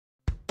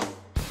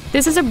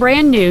This is a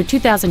brand new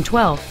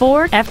 2012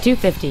 Ford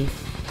F-250.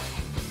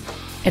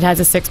 It has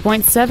a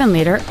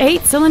 6.7-liter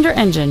 8-cylinder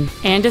engine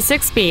and a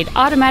 6-speed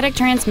automatic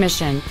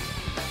transmission.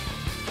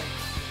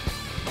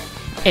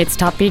 Its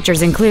top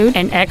features include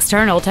an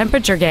external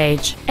temperature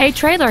gauge, a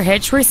trailer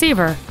hitch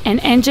receiver, an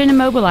engine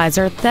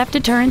immobilizer theft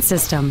deterrent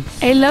system,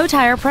 a low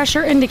tire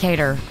pressure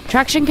indicator,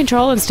 traction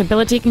control and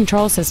stability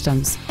control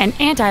systems, an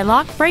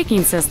anti-lock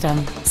braking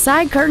system,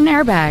 side curtain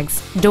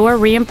airbags, door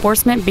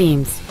reinforcement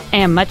beams,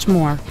 and much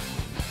more.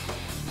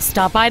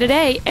 Stop by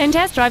today and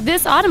test drive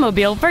this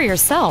automobile for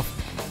yourself.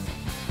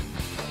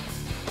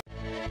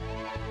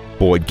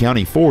 Boyd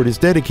County Ford is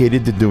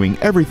dedicated to doing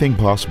everything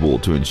possible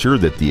to ensure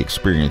that the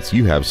experience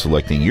you have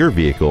selecting your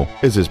vehicle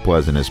is as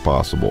pleasant as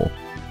possible.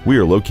 We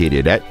are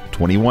located at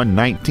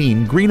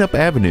 2119 Greenup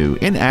Avenue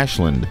in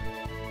Ashland.